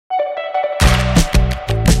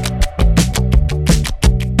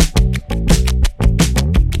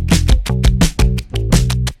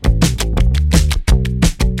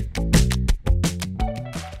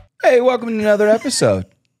Hey, welcome to another episode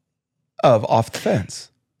of Off the Fence.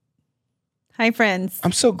 Hi, friends.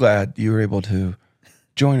 I'm so glad you were able to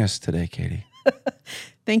join us today, Katie.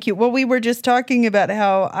 Thank you. Well, we were just talking about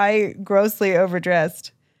how I grossly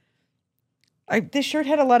overdressed. This shirt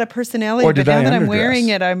had a lot of personality, Or but did now I that I'm underdress? wearing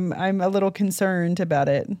it, I'm a little concerned about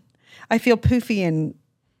it. I feel poofy and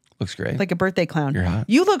Looks great. like a birthday clown. You're hot.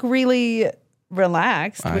 You look really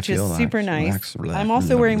relaxed, I which is feel super nice. I'm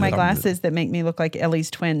also wearing my glasses that make me look like Ellie's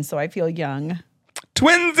twin, so I feel young.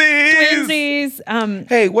 Twinsies! Twinsies.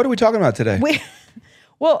 Hey, what are we talking about today?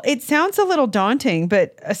 Well, it sounds a little daunting,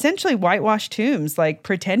 but essentially whitewashed tombs, like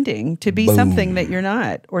pretending to be something that you're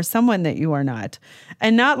not or someone that you are not.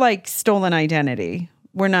 And not like stolen identity.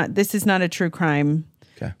 This is not a true crime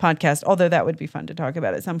podcast, although that would be fun to talk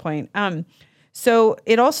about at some point. So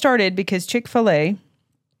it all started because Chick-fil-A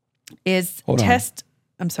is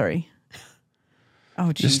I'm sorry.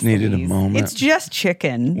 Oh, geez, Just needed Louise. a moment. It's just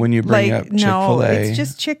chicken. When you bring up Chick-fil-A. No, it's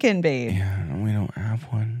just chicken, babe. Yeah, we don't have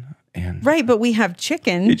one. And Right, but we have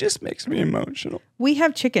chicken. it just makes me emotional. We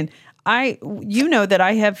have chicken. You know that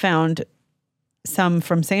I have found some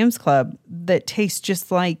from Sam's Club that taste just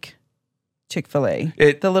like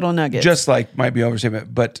Chick-fil-A. The little nuggets. Just like, might be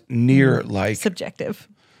overstatement, but near like. Subjective.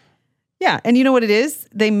 Yeah, and you know what it is?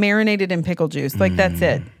 They marinated in pickle juice. Like, that's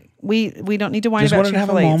it. We don't need to whine Just about wanted to have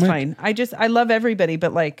a Chick-fil-A. It's moment. fine. I love everybody,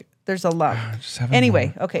 but like, there's a lot. Just have a Anyway,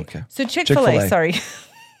 moment. okay. Okay. So Chick-fil-A, Chick-fil-A. sorry.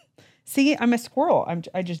 See, I'm a squirrel.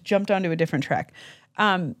 I just jumped onto a different track.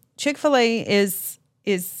 Chick-fil-A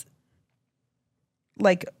is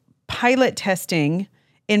like pilot testing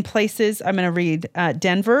in places. I'm going to read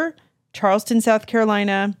Denver, Charleston, South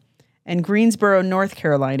Carolina, and Greensboro, North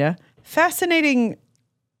Carolina. Fascinating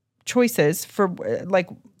choices for like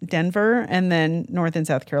Denver and then North and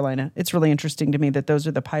South Carolina. It's really interesting to me that those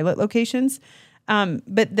are the pilot locations.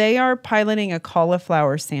 But they are piloting a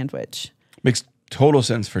cauliflower sandwich. Makes total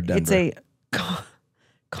sense for Denver. It's a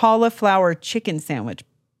cauliflower chicken sandwich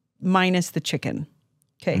minus the chicken.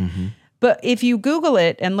 Okay. Mm-hmm. But if you Google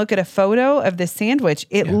it and look at a photo of the sandwich,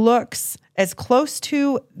 it looks as close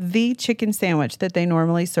to the chicken sandwich that they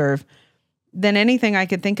normally serve than anything I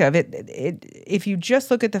could think of. If you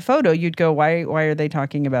just look at the photo, you'd go, why are they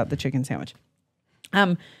talking about the chicken sandwich?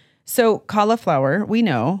 So cauliflower, we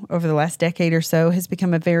know, over the last decade or so, has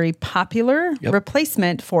become a very popular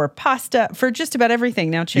replacement for pasta, for just about everything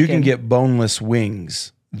now. Chicken. You can get boneless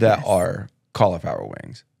wings that are cauliflower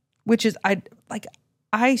wings. Which is,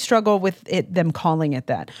 I struggle with them calling it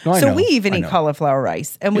that. No, I so know. we even I eat know. cauliflower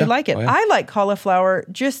rice, and we like it. Oh, yeah. I like cauliflower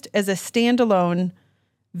just as a standalone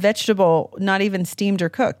vegetable, not even steamed or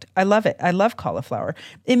cooked. I love it. I love cauliflower.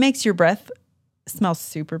 It makes your breath smell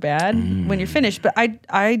super bad when you're finished, but I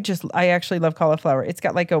actually love cauliflower. It's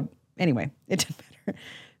got like anyway, it doesn't matter.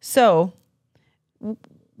 So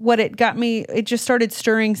what it got me, it just started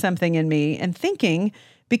stirring something in me and thinking,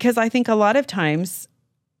 because I think a lot of times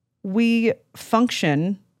we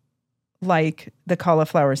function like the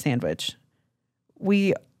cauliflower sandwich.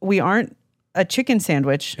 We aren't a chicken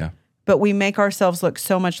sandwich, but we make ourselves look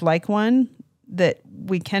so much like one that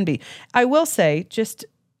we can be. I will say, just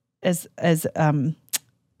as a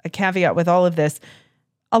caveat with all of this,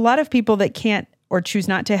 a lot of people that can't or choose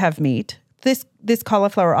not to have meat, this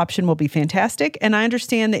cauliflower option will be fantastic. And I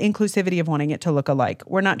understand the inclusivity of wanting it to look alike.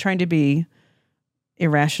 We're not trying to be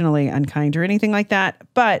irrationally unkind or anything like that,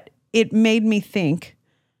 but it made me think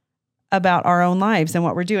about our own lives and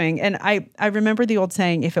what we're doing. And I remember the old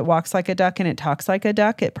saying, if it walks like a duck and it talks like a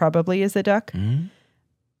duck, it probably is a duck. Mm-hmm.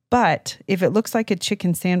 But if it looks like a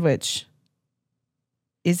chicken sandwich,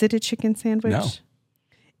 is it a chicken sandwich? No.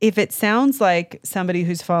 If it sounds like somebody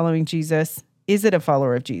who's following Jesus, is it a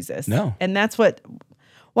follower of Jesus? No. And that's what,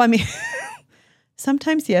 well, I mean,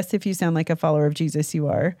 sometimes, yes, if you sound like a follower of Jesus, you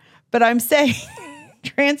are. But I'm saying,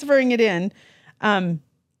 transferring it in,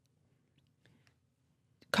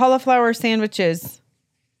 cauliflower sandwiches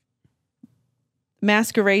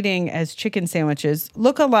masquerading as chicken sandwiches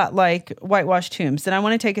look a lot like whitewashed tombs. And I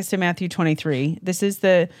want to take us to Matthew 23. This is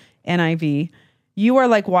the NIV. You are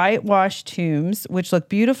like whitewashed tombs, which look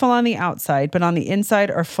beautiful on the outside, but on the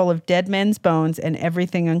inside are full of dead men's bones and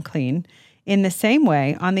everything unclean. In the same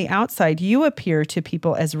way, on the outside, you appear to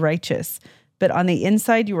people as righteous, but on the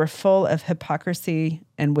inside, you are full of hypocrisy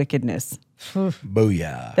and wickedness.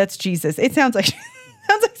 Booyah. That's Jesus. It sounds like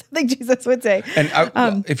something Jesus would say. And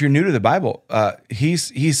if you're new to the Bible,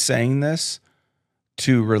 he's saying this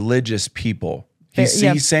to religious people.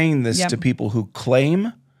 He's saying this to people who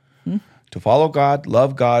claim to follow God,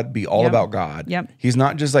 love God, be all about God. Yep. He's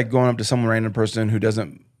not just like going up to some random person who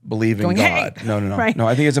doesn't believe in God. Hey! No. Right. No,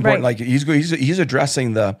 I think it's important. Right. Like he's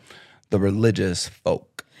addressing the religious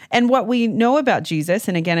folk. And what we know about Jesus,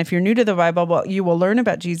 and again, if you're new to the Bible, what you will learn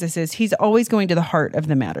about Jesus is he's always going to the heart of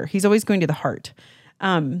the matter. He's always going to the heart.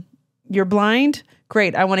 You're blind?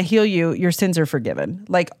 Great. I want to heal you. Your sins are forgiven.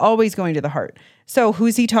 Like always going to the heart. So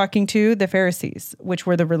who's he talking to? The Pharisees, which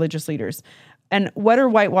were the religious leaders. And what are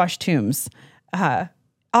whitewashed tombs?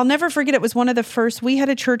 I'll never forget. It was one of the first, we had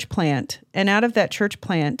a church plant, and out of that church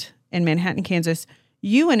plant in Manhattan, Kansas,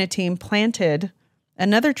 you and a team planted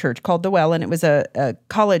another church called The Well, and it was a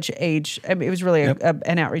college age. I mean, it was really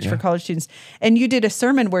an outreach for college students. And you did a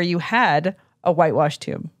sermon where you had a whitewashed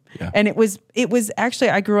tomb. Yeah. And it was actually,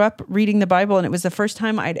 I grew up reading the Bible, and it was the first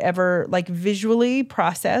time I'd ever like visually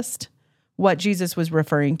processed what Jesus was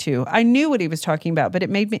referring to. I knew what he was talking about, but it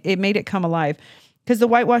made it come alive. Because the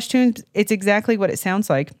whitewashed tombs, it's exactly what it sounds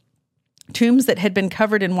like. Tombs that had been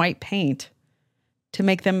covered in white paint to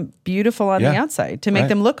make them beautiful on the outside, to make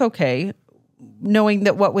them look okay, knowing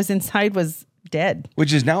that what was inside was dead.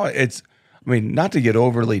 Which is now, not to get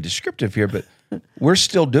overly descriptive here, but we're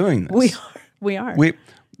still doing this. We are.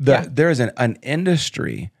 There is an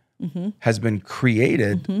industry has been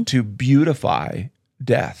created to beautify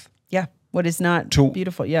death. Yeah, what is not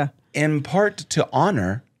beautiful, In part to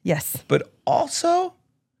honor. Yes. But also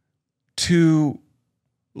to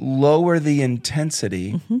lower the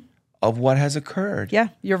intensity of what has occurred. Yeah,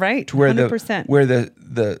 you're right. To where 100%. Where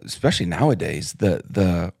the especially nowadays,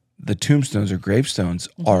 the tombstones or gravestones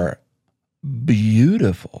are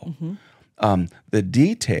beautiful. The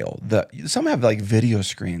detail, some have like video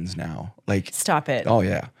screens now. Like stop it. Oh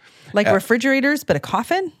yeah. Like refrigerators, but a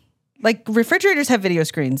coffin? Like refrigerators have video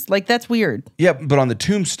screens. Like that's weird. Yeah, but on the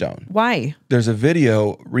tombstone. Why? There's a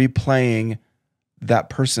video replaying that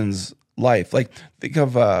person's life. Like think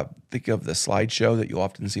of the slideshow that you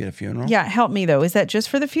often see at a funeral. Yeah, help me though. Is that just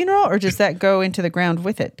for the funeral, or does that go into the ground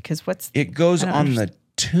with it? Because it goes on the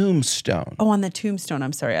tombstone. Oh, on the tombstone.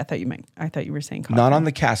 I'm sorry. I thought you were saying coffin. Not on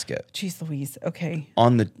the casket. Jeez Louise. Okay.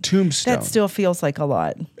 On the tombstone. That still feels like a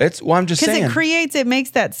lot. I'm just saying. Because it makes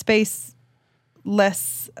that space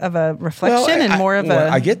less of a reflection and more of a.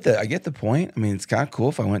 I get the point. I mean, it's kind of cool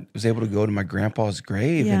if I was able to go to my grandpa's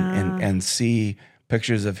grave and see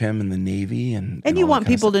pictures of him in the Navy and you want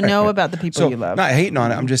people to know about the people you love. Not hating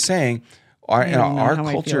on it. I'm just saying our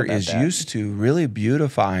culture is used to really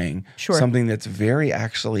beautifying something that's very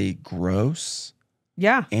actually gross.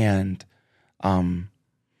 Yeah. And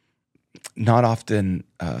not often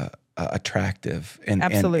attractive and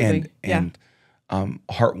absolutely and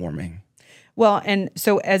heartwarming. Well, and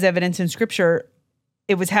so as evidence in Scripture,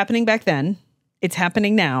 it was happening back then. It's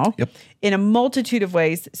happening now in a multitude of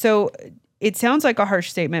ways. So it sounds like a harsh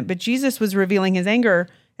statement, but Jesus was revealing his anger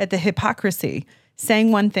at the hypocrisy,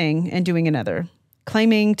 saying one thing and doing another,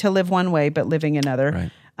 claiming to live one way but living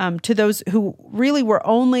another. Right. To those who really were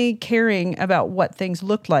only caring about what things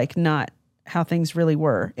looked like, not how things really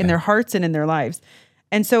were in their hearts and in their lives.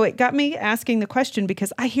 And so it got me asking the question,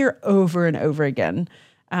 because I hear over and over again,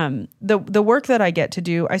 the work that I get to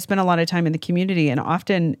do, I spend a lot of time in the community, and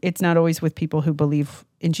often it's not always with people who believe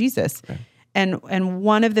in Jesus. Okay. And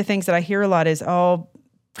one of the things that I hear a lot is,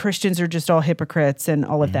 Christians are just all hypocrites and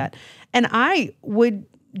all of that. And I would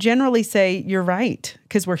generally say you're right,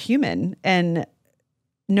 because we're human and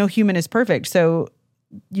no human is perfect. So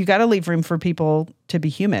you got to leave room for people to be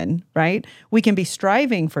human, right? We can be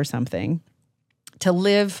striving for something, to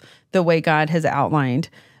live the way God has outlined,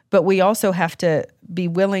 but we also have to be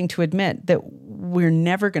willing to admit that we're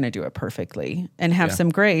never going to do it perfectly, and have some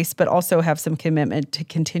grace, but also have some commitment to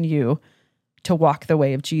continue to walk the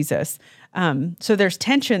way of Jesus. So there's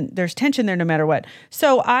tension there no matter what.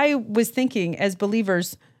 So I was thinking, as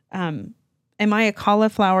believers, am I a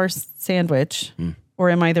cauliflower sandwich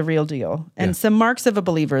or am I the real deal? And some marks of a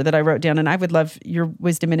believer that I wrote down, and I would love your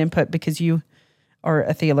wisdom and input, because you are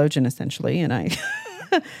a theologian essentially, and I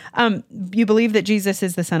you believe that Jesus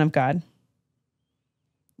is the Son of God.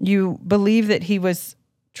 You believe that he was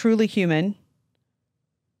truly human,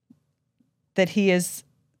 that he is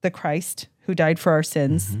the Christ who died for our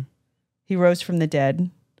sins. He rose from the dead.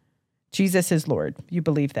 Jesus is Lord. You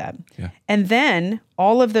believe that. Yeah. And then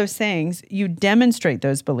all of those sayings, you demonstrate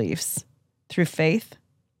those beliefs through faith,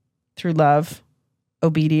 through love,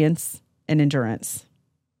 obedience, and endurance.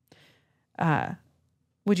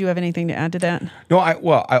 Would you have anything to add to that? No,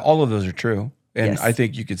 all of those are true. And I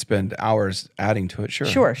think you could spend hours adding to it.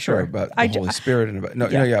 Sure. About the Holy Spirit and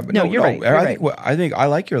about you're right. I think I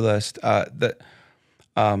like your list. That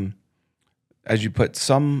as you put,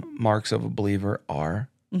 some marks of a believer are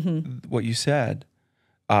what you said,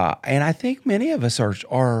 and I think many of us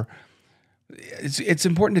are. It's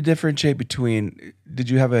important to differentiate between, did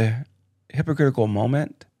you have a hypocritical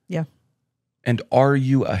moment? Yeah. and are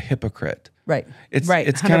you a hypocrite? Right. It's right.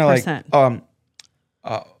 It's kind of like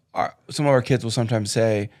some of our kids will sometimes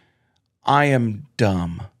say, "I am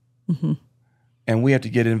dumb," and we have to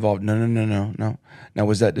get involved. No. Now,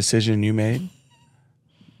 was that decision you made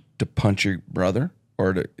to punch your brother,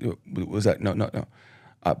 or was that no?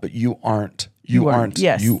 But you aren't. You aren't.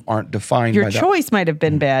 Yes. You aren't defined. Your by choice might have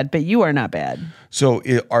been bad, but you are not bad. So,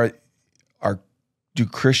 do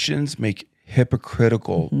Christians make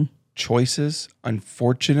hypocritical choices?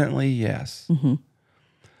 Unfortunately, yes.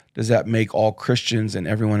 Does that make all Christians and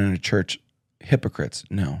everyone in a church hypocrites?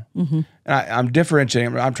 No. And I'm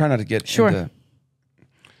differentiating. I'm trying not to get into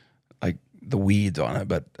like the weeds on it,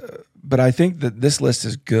 but I think that this list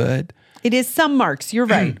is good. It is some marks. You're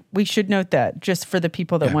right. We should note that just for the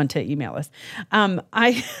people that want to email us.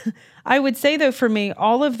 I would say though, for me,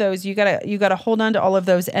 all of those, you gotta hold on to all of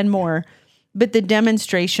those and more. But the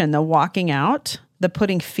demonstration, the walking out, the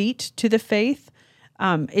putting feet to the faith,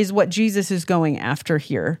 is what Jesus is going after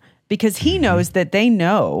here, because he knows that they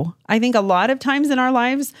know. I think a lot of times in our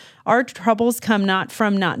lives, our troubles come not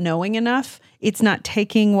from not knowing enough. It's not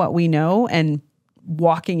taking what we know and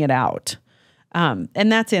walking it out. And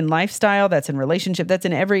that's in lifestyle, that's in relationship, that's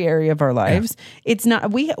in every area of our lives. Yeah. It's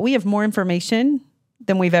not, we have more information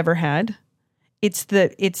than we've ever had. It's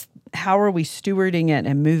how are we stewarding it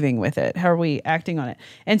and moving with it? How are we acting on it?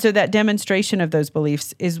 And so that demonstration of those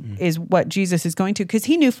beliefs is what Jesus is going to, because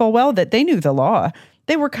he knew full well that they knew the law.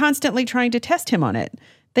 They were constantly trying to test him on it.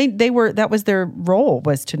 That was their role,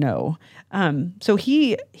 was to know. So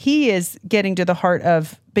he is getting to the heart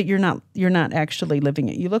of, but you're not actually living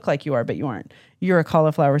it. You look like you are, but you aren't. You're a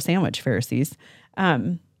cauliflower sandwich, Pharisees.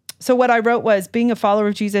 So what I wrote was, being a follower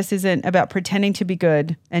of Jesus isn't about pretending to be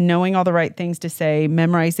good and knowing all the right things to say,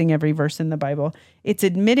 memorizing every verse in the Bible. It's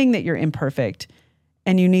admitting that you're imperfect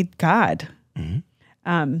and you need God.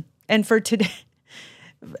 And for today,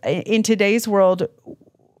 in today's world,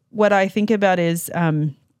 what I think about is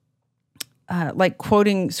like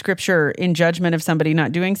quoting scripture in judgment of somebody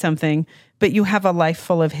not doing something, but you have a life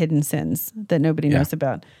full of hidden sins that nobody knows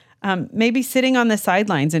about. Maybe sitting on the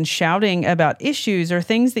sidelines and shouting about issues or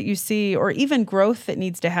things that you see, or even growth that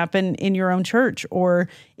needs to happen in your own church or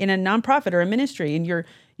in a nonprofit or a ministry, and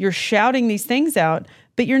you're shouting these things out,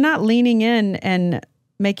 but you're not leaning in and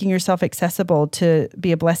making yourself accessible to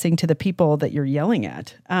be a blessing to the people that you're yelling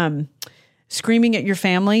at. Screaming at your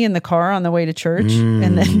family in the car on the way to church,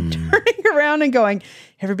 and then turning around and going,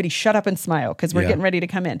 "Everybody shut up and smile because we're getting ready to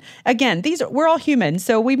come in." Again, we're all human,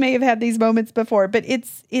 so we may have had these moments before, but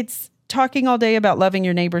it's talking all day about loving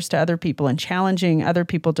your neighbors to other people and challenging other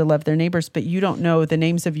people to love their neighbors, but you don't know the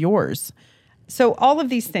names of yours. So all of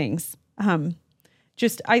these things,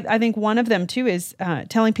 I think one of them too is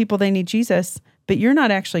telling people they need Jesus, but you're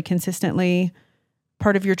not actually consistently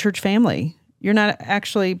part of your church family. You're not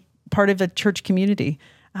actually part of a church community.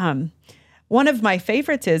 One of my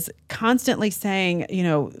favorites is constantly saying,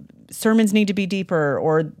 sermons need to be deeper,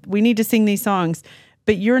 or we need to sing these songs,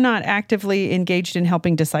 but you're not actively engaged in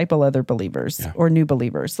helping disciple other believers or new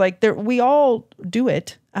believers. Like we all do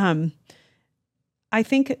it. I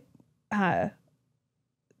think the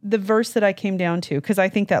verse that I came down to, because I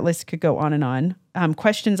think that list could go on and on,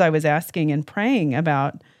 questions I was asking and praying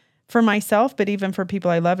about for myself, but even for people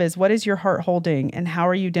I love, is, what is your heart holding and how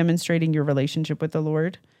are you demonstrating your relationship with the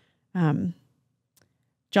Lord?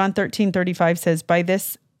 John 13:35 says, "By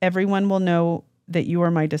this, everyone will know that you are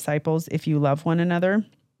my disciples if you love one another."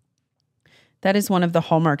 That is one of the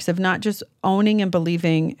hallmarks of not just owning and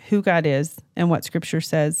believing who God is and what Scripture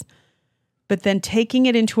says, but then taking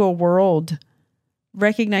it into a world,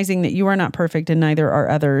 recognizing that you are not perfect and neither are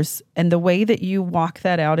others. And the way that you walk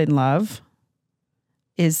that out in love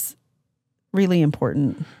is really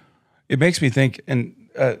important. It makes me think, and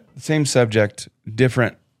same subject,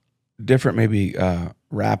 different maybe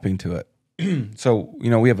wrapping to it. So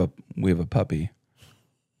we have a puppy.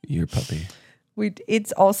 Your puppy.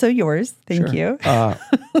 It's also yours. Thank you.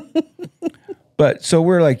 But so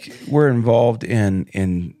we're involved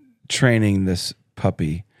in training this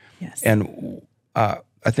puppy. Yes. And I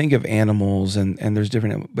think of animals, and there's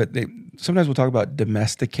different, but sometimes we'll talk about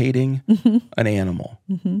domesticating an animal.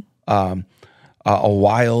 A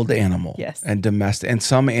wild animal. Yes. And domestic. And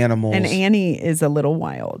some animals. And Annie is a little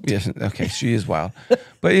wild. Yes. Okay. She is wild.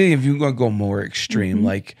 But if you're going to go more extreme,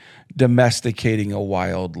 like domesticating a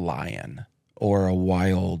wild lion or a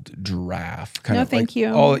wild giraffe. Thank you.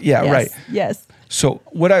 Oh, yeah, yes. Right. Yes. So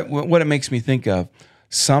what it makes me think of,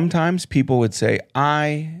 sometimes people would say,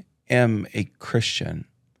 "I am a Christian,"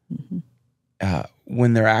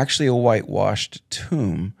 when they're actually a whitewashed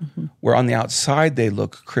tomb, where on the outside they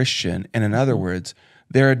look Christian, and in other words,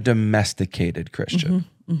 They're a domesticated Christian,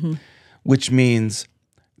 which means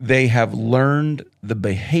they have learned the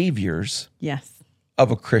behaviors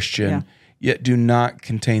of a Christian, yet do not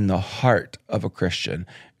contain the heart of a Christian.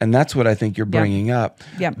 And that's what I think you're bringing up.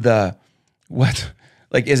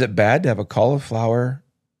 Is it bad to have a cauliflower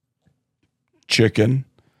chicken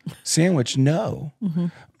sandwich? No.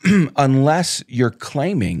 Unless you're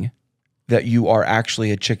claiming that you are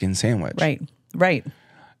actually a chicken sandwich. Right.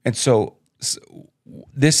 And so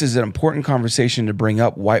this is an important conversation to bring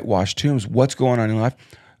up, whitewashed tombs. What's going on in life?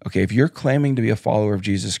 Okay, if you're claiming to be a follower of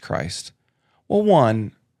Jesus Christ, well,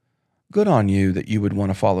 one, good on you that you would want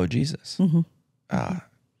to follow Jesus.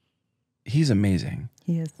 He's amazing.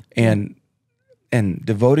 He is. And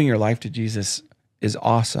devoting your life to Jesus is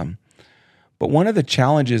awesome. But one of the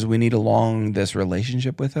challenges we need along this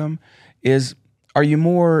relationship with him is, are you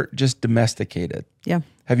more just domesticated? Yeah.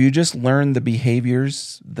 Have you just learned the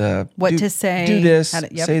behaviors, what to say, do this,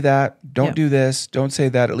 say that, don't do this, don't say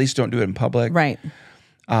that, at least don't do it in public. Right.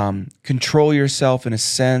 Control yourself in a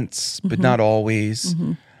sense, but not always.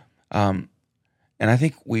 And I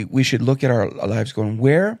think we should look at our lives going,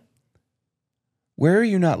 where are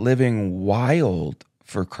you not living wild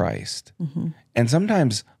for Christ? And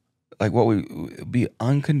sometimes like what would be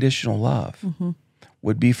unconditional love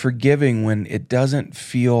would be forgiving when it doesn't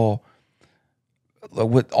feel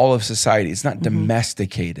with all of society. It's not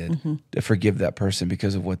domesticated to forgive that person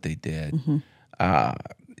because of what they did. You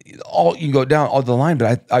can go down all the line,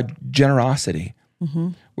 but generosity,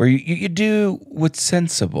 where you do what's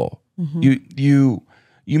sensible. You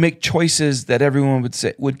make choices that everyone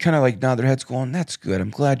would kind of like nod their heads going, that's good. I'm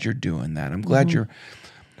glad you're doing that. I'm glad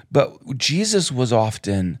but Jesus was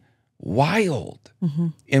often wild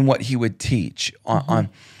in what he would teach on,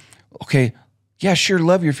 okay, yeah, sure,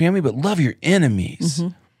 love your family, but love your enemies.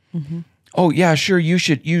 Oh yeah, sure, you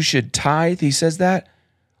should tithe. He says that.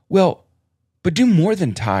 Well, but do more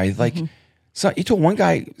than tithe. Like, so he told one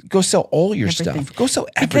guy, go sell all your stuff. Go sell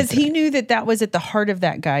everything. Because he knew that was at the heart of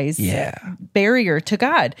that guy's barrier to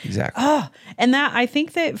God. Exactly. And that, I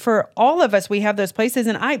think that for all of us, we have those places.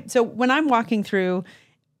 And so when I'm walking through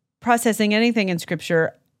processing anything in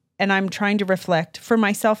Scripture, and I'm trying to reflect for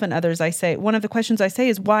myself and others, I say, one of the questions I say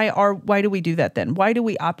is, why do we do that then? Why do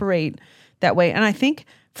we operate that way? And I think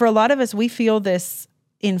for a lot of us, we feel this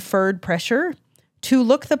inferred pressure to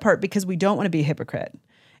look the part because we don't want to be a hypocrite.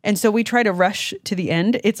 And so we try to rush to the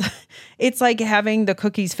end. It's like having the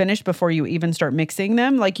cookies finished before you even start mixing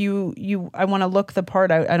them. Like I want to look the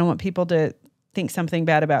part. I don't want people to think something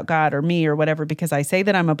bad about God or me or whatever because I say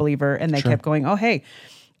that I'm a believer, and they kept going, oh, hey.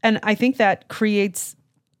 And I think that creates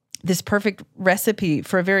this perfect recipe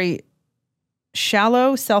for a very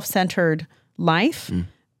shallow, self-centered life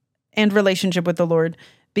and relationship with the Lord,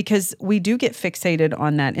 because we do get fixated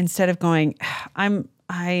on that instead of going, I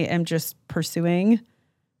am just pursuing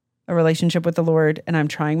a relationship with the Lord and I'm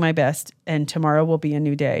trying my best and tomorrow will be a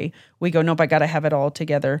new day. We go, nope, I got to have it all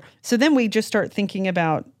together. So then we just start thinking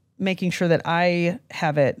about making sure that I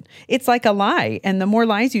have it. It's like a lie. And the more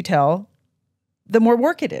lies you tell, the more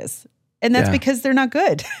work it is. And that's because they're not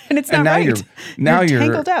good. And it's not right. You're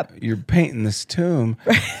tangled up. You're painting this tomb.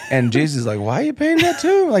 And Jesus is like, why are you painting that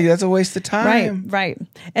tomb? Like, that's a waste of time. Right.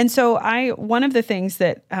 And so one of the things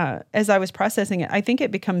that, as I was processing it, I think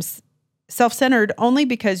it becomes self-centered only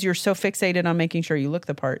because you're so fixated on making sure you look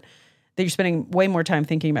the part that you're spending way more time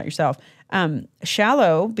thinking about yourself.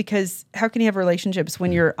 Shallow, because how can you have relationships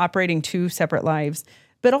when you're operating two separate lives?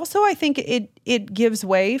 But also I think it gives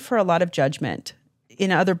way for a lot of judgment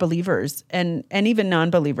in other believers and even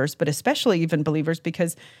non-believers, but especially even believers,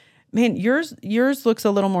 because man, yours looks a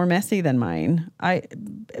little more messy than mine.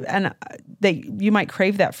 You might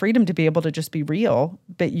crave that freedom to be able to just be real,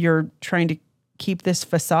 but you're trying to keep this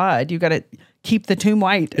facade. You got to keep the tomb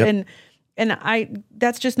white. Yep. And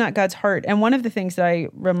that's just not God's heart. And one of the things that I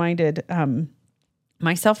reminded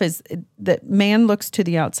myself is that man looks to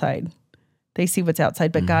the outside. They see what's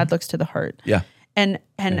outside, but God looks to the heart. Yeah. And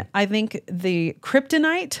I think the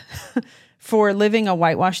kryptonite for living a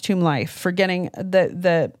whitewashed tomb life, for getting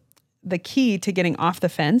the key to getting off the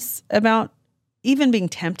fence about even being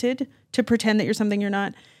tempted to pretend that you're something you're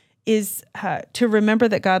not, is to remember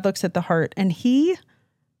that God looks at the heart, and He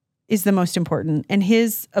is the most important, and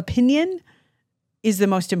His opinion is the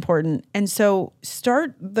most important. And so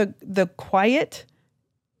start the quiet,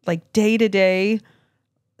 like day-to-day,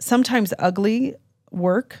 sometimes ugly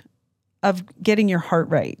work of getting your heart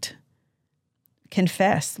right.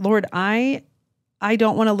 Confess, Lord, I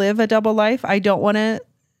don't want to live a double life. I don't want to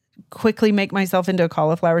quickly make myself into a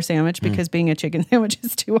cauliflower sandwich because being a chicken sandwich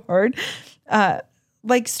is too hard.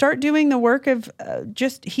 Start doing the work of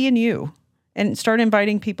just He and you. and start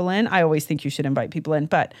inviting people in. I always think you should invite people in,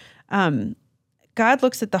 but God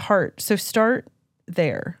looks at the heart. So start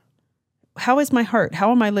there. How is my heart?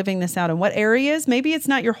 How am I living this out? In what areas? Maybe it's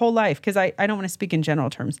not your whole life, because I don't want to speak in general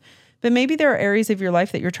terms, but maybe there are areas of your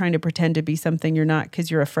life that you're trying to pretend to be something you're not because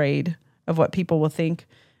you're afraid of what people will think.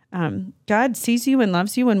 God sees you and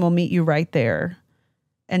loves you and will meet you right there.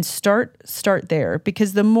 And start there,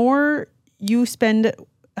 because the more you spend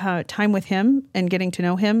time with him and getting to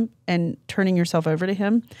know him and turning yourself over to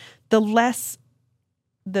him, the less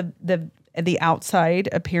the outside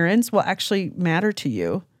appearance will actually matter to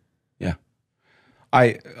you. Yeah.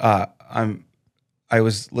 I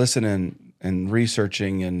was listening and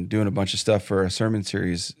researching and doing a bunch of stuff for a sermon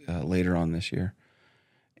series later on this year.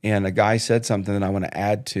 And a guy said something that I want to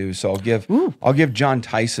add to. So I'll give John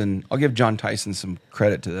Tyson some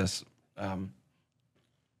credit to this. I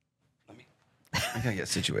gotta get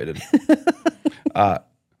situated. But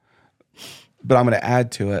I'm going to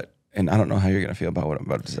add to it, and I don't know how you're going to feel about what I'm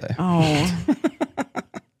about to say. Oh.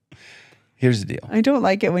 Here's the deal. I don't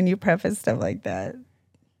like it when you preface stuff like that.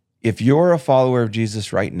 If you're a follower of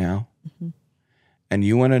Jesus right now, and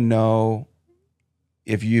you want to know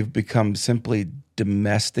if you've become simply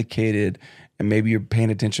domesticated and maybe you're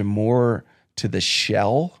paying attention more to the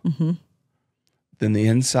shell than the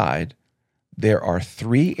inside, there are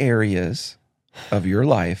 3 areas of your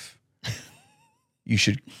life you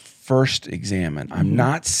should first examine. I'm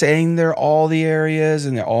not saying they're all the areas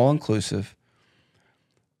and they're all inclusive,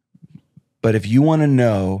 but if you want to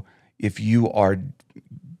know if you are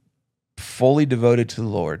fully devoted to the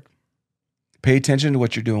Lord, pay attention to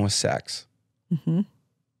what you're doing with sex.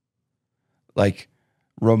 Like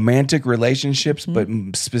romantic relationships, but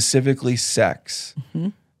specifically sex.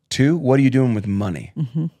 2, what are you doing with money?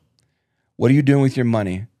 What are you doing with your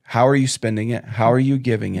money? How are you spending it? How are you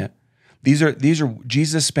giving it? These are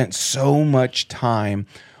Jesus spent so much time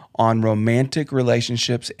on romantic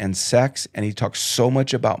relationships and sex, and he talks so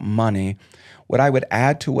much about money. What I would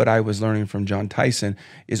add to what I was learning from John Tyson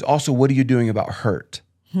is also, what are you doing about hurt?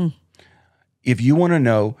 If you want to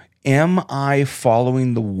know, am I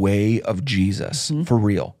following the way of Jesus for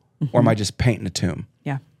real? Or am I just painting a tomb?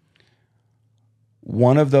 Yeah.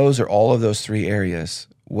 One of those or all of those 3 areas.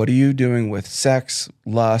 What are you doing with sex,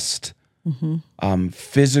 lust,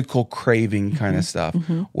 physical craving kind of stuff?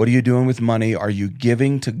 What are you doing with money? Are you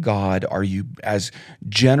giving to God? Are you as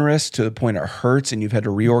generous to the point it hurts and you've had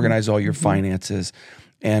to reorganize all your finances?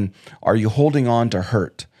 And are you holding on to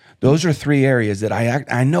hurt? Those are 3 areas that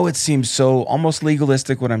I know it seems so almost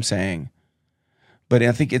legalistic what I'm saying, but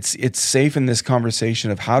I think it's safe in this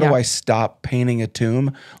conversation of how do I stop painting a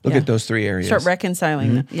tomb? Look at those 3 areas. Start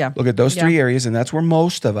reconciling them. Yeah. Look at those 3 areas, and that's where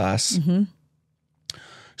most of us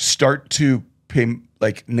start to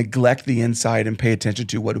neglect the inside and pay attention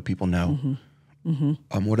to what do people know?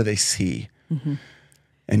 What do they see?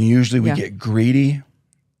 And usually we get greedy.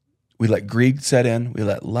 We let greed set in, we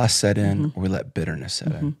let lust set in, or we let bitterness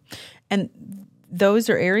set in. And those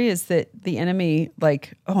are areas that the enemy,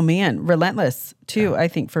 relentless too, I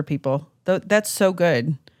think, for people. That's so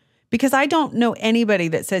good. Because I don't know anybody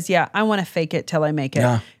that says, I want to fake it till I make it.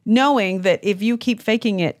 Yeah. Knowing that if you keep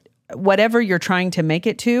faking it, whatever you're trying to make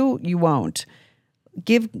it to, you won't.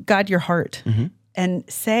 Give God your heart and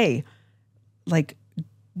say,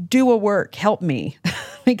 do a work, help me,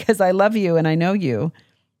 because I love you and I know you.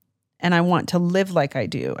 And I want to live like I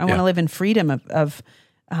do. I want to live in freedom of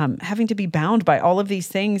having to be bound by all of these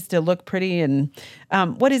things to look pretty. And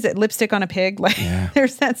what is it? Lipstick on a pig?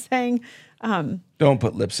 There's that saying. Don't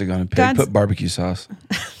put lipstick on a pig. Put barbecue sauce.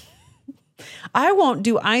 I won't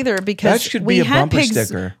do either, because that should be a bumper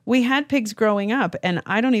sticker. We had pigs growing up, and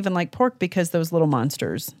I don't even like pork because those little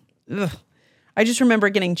monsters. Ugh. I just remember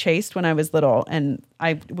getting chased when I was little, and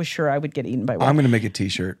I was sure I would get eaten by one. I'm going to make a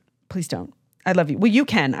T-shirt. Please don't. I love you. Well, you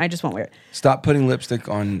can. I just won't wear it. Stop putting lipstick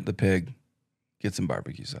on the pig. Get some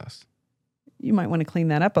barbecue sauce. You might want to clean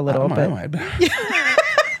that up a little bit. I might.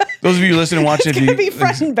 Those of you listening and watching, it's going to be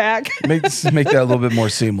front and back. make that a little bit more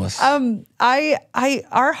seamless.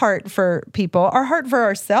 Our heart for people, our heart for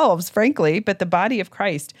ourselves, frankly, but the body of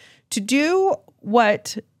Christ, to do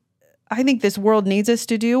what I think this world needs us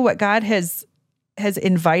to do, what God has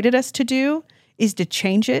invited us to do, is to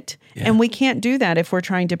change it. Yeah. And we can't do that if we're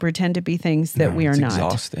trying to pretend to be things that we are not. It's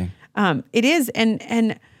exhausting. It is.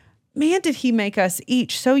 And man, did he make us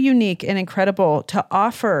each so unique and incredible to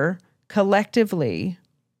offer collectively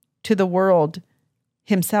to the world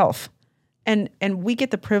himself. And we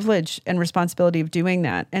get the privilege and responsibility of doing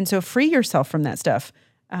that. And so free yourself from that stuff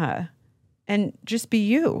and just be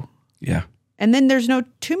you. Yeah. And then there's no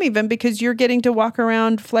tomb even, because you're getting to walk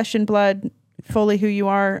around flesh and blood fully who you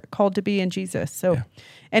are called to be in Jesus. So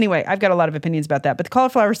anyway, I've got a lot of opinions about that. But the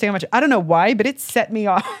cauliflower sandwich, I don't know why, but it set me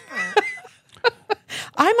off.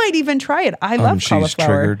 I might even try it. I love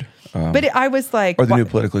cauliflower. Triggered. But I was like... Or the new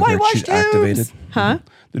politically correct, she's activated. Huh?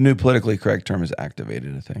 The new politically correct term is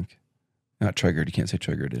activated, I think. Not triggered. You can't say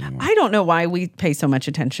triggered anymore. I don't know why we pay so much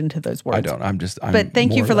attention to those words. I don't. But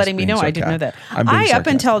thank you for letting me know. I didn't know that. I, up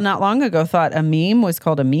until not long ago, thought a meme was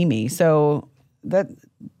called a meme. So that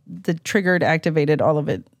the triggered, activated, all of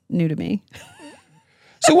it new to me.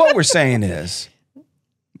 So what we're saying is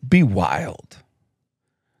be wild,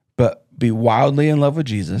 but be wildly in love with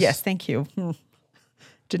Jesus. Yes, thank you.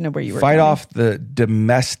 Didn't know where you were Fight off the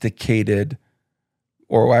domesticated,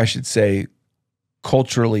 or I should say,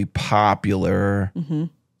 culturally popular,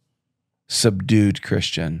 subdued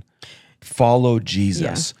Christian. Follow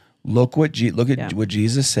Jesus. Yeah. Look at what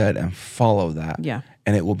Jesus said and follow that. Yeah.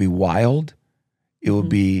 And it will be wild. It will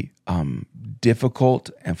be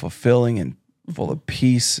difficult and fulfilling and full of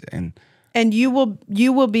peace and you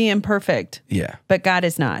will be imperfect. Yeah. But God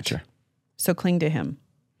is not. Sure. So cling to him.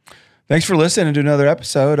 Thanks for listening to another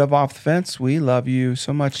episode of Off the Fence. We love you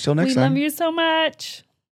so much. Till next time. We love you so much.